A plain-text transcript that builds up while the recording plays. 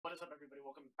What is up, everybody?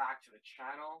 Welcome back to the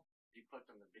channel. If you clicked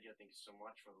on the video, thank you so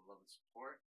much for the love and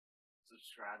support.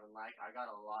 Subscribe and like. I got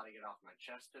a lot to get off my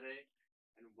chest today.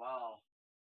 And while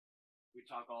we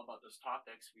talk all about those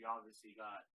topics, we obviously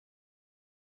got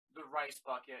the rice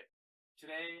bucket.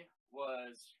 Today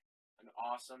was an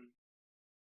awesome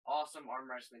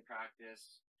arm wrestling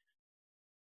practice.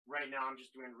 Right now, I'm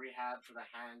just doing rehab for the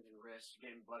hand and wrist,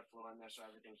 getting blood flow in there so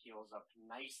everything heals up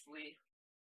nicely.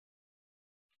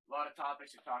 A lot of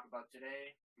topics to talk about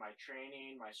today. My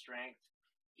training, my strength,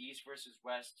 East versus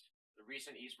West, the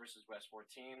recent East versus West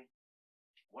 14.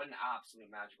 What an absolute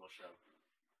magical show.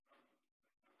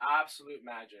 Absolute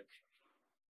magic.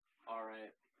 All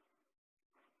right.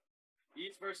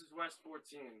 East versus West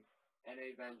 14,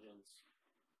 NA Vengeance.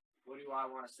 What do I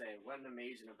want to say? What an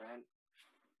amazing event.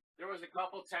 There was a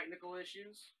couple technical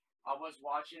issues. I was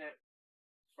watching it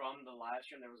from the live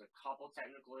stream. There was a couple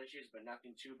technical issues, but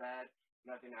nothing too bad.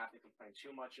 Nothing I have to complain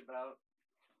too much about.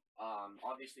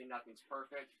 Obviously, nothing's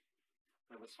perfect.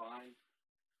 It was fine.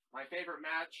 My favorite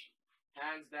match,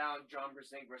 hands down, John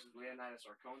Brasink versus Leonidas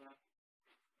Arcona.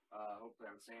 Hopefully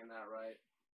I'm saying that right.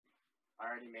 I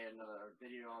already made another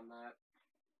video on that.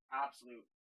 Absolute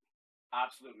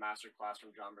masterclass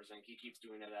from John Brasink. He keeps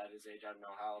doing it at his age. I don't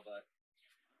know how, but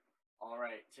all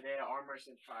right. Today, arm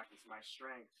wrestling practice. My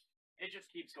strength, it just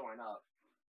keeps going up.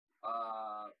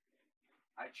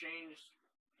 I changed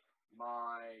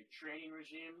my training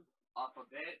regime up a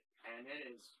bit, and it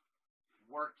is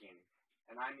working.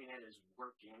 And I mean, it is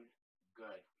working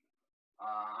good.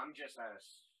 I'm just at a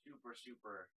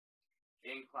super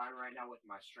incline right now with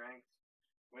my strength,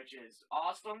 which is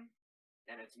awesome,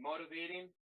 and it's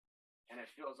motivating, and it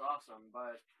feels awesome,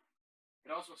 but it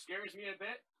also scares me a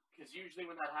bit, because usually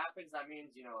when that happens, that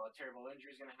means, you know, a terrible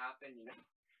injury is going to happen, you know.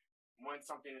 When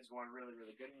something is going really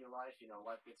good in your life, you know,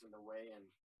 life gets in the way and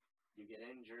you get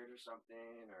injured or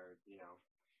something, or, you know,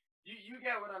 you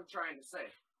get what I'm trying to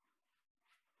say.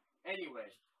 Anyway,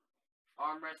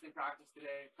 arm wrestling practice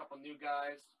today, a couple new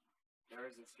guys.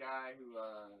 There's this guy who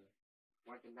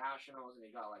went to nationals and he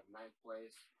got like 9th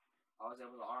place. I was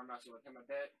able to arm wrestle with him a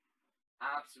bit.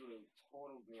 Absolutely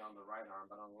totaled me on the right arm,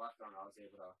 but on the left arm I was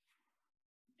able to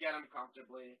get him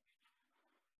comfortably.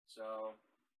 So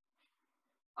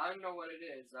I don't know what it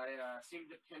is. I seem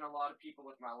to pin a lot of people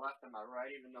with my left and my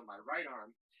right, even though my right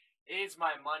arm is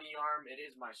my money arm. It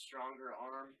is my stronger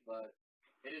arm, but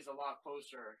it is a lot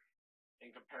closer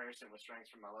in comparison with strengths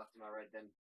from my left and my right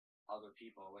than other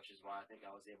people, which is why I think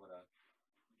I was able to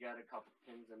get a couple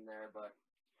pins in there. But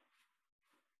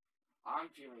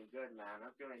I'm feeling good, man.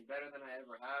 I'm feeling better than I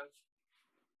ever have.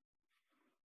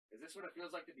 Is this what it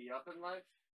feels like to be up in life?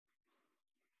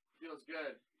 Feels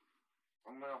good.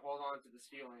 I'm going to hold on to this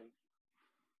feeling.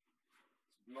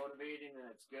 It's motivating and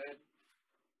it's good.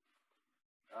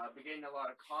 Been getting a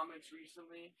lot of comments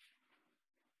recently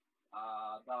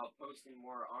about posting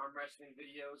more arm wrestling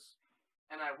videos.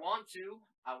 And I want to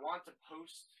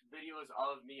post videos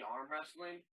of me arm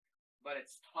wrestling, but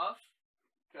it's tough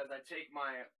because I take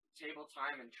my table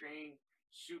time and training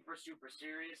super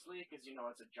seriously because, you know,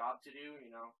 it's a job to do,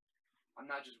 you know. I'm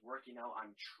not just working out,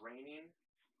 I'm training.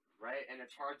 Right, and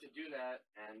it's hard to do that,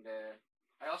 and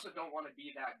I also don't want to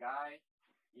be that guy,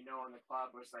 you know, in the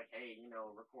club where it's like, hey, you know,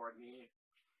 record me.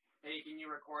 Hey, can you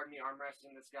record me arm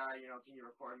wrestling this guy? You know, can you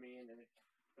record me? And then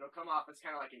it'll come off as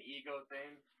kind of like an ego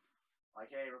thing, like,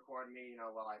 hey, record me, you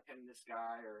know, while I pin this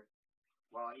guy or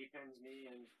while he pins me.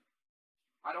 And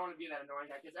I don't want to be that annoying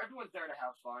guy because everyone's there to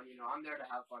have fun, you know. I'm there to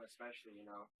have fun, especially, you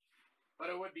know. But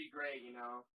it would be great, you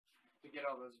know, to get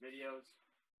all those videos.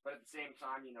 But at the same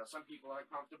time, you know, some people aren't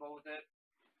comfortable with it,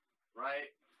 right?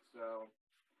 So,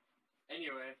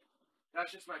 anyway,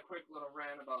 that's just my quick little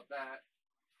rant about that.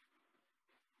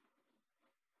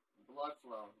 Blood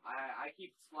flow. I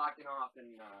keep slacking off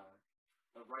in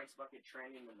the rice bucket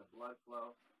training and the blood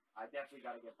flow. I definitely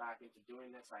got to get back into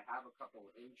doing this. I have a couple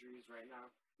of injuries right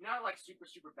now. Not like super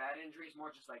bad injuries,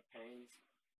 more just like pains,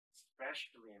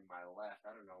 especially in my left.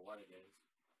 I don't know what it is.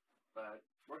 But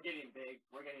we're getting big.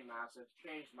 We're getting massive.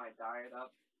 Changed my diet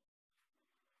up.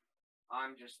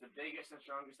 I'm just the biggest and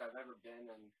strongest I've ever been,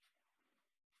 and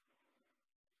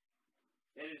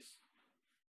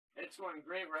it's going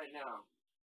great right now.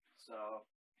 So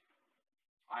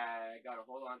I gotta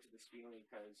hold on to this feeling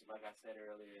because, like I said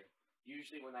earlier,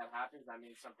 usually when that happens, that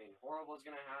means something horrible is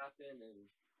gonna happen,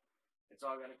 and it's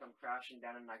all gonna come crashing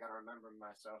down. And I gotta remember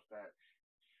myself that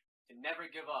to never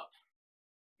give up.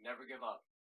 Never give up.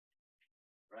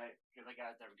 Right? Because I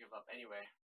guys never give up. Anyway,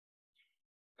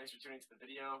 thanks for tuning to the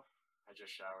video. I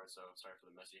just showered, so sorry for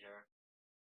the messy hair.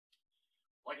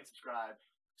 Like and subscribe.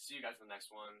 See you guys in the next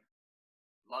one.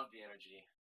 Love the energy.